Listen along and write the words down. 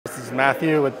is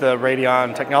Matthew with the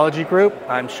Radeon Technology Group.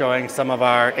 I'm showing some of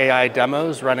our AI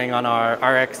demos running on our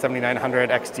RX 7900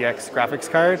 XTX graphics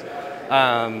card.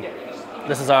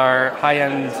 This is our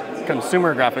high-end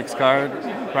consumer graphics card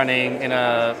running in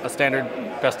a standard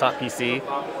desktop PC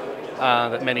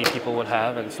that many people would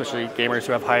have, and especially gamers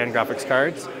who have high-end graphics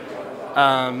cards.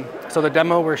 So the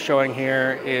demo we're showing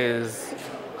here is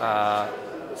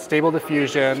Stable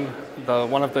Diffusion,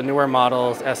 one of the newer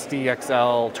models,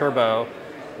 SDXL Turbo,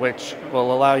 which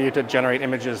will allow you to generate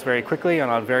images very quickly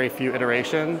and on very few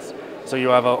iterations. So you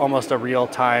have almost a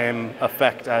real-time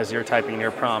effect as you're typing your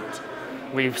prompt.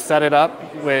 We've set it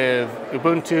up with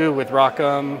Ubuntu, with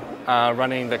Rockham,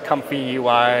 running the comfy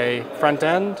UI front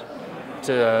end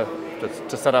to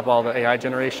set up all the AI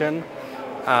generation.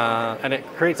 And it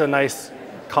creates a nice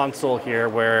console here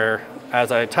where,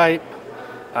 as I type,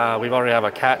 we already have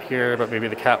a cat here, but maybe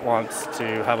the cat wants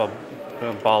to have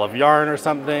a ball of yarn or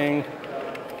something.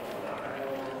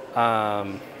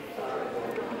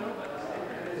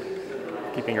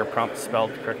 Keeping your prompt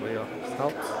spelled correctly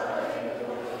helps.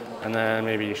 And then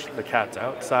maybe the cat's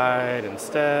outside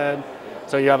instead.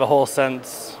 So you have a whole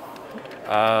sense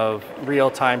of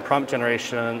real-time prompt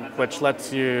generation, which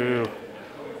lets you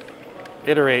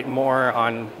iterate more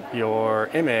on your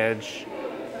image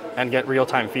and get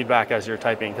real-time feedback as you're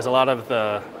typing. Because a lot of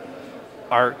the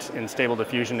art in Stable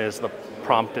Diffusion is the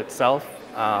prompt itself,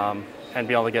 and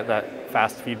being able to get that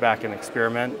fast feedback and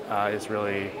experiment is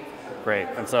really great.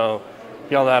 And so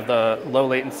being able to have the low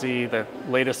latency, the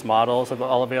latest models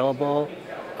all available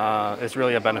is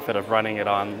really a benefit of running it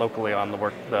locally on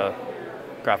the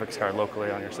graphics card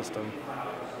locally on your system.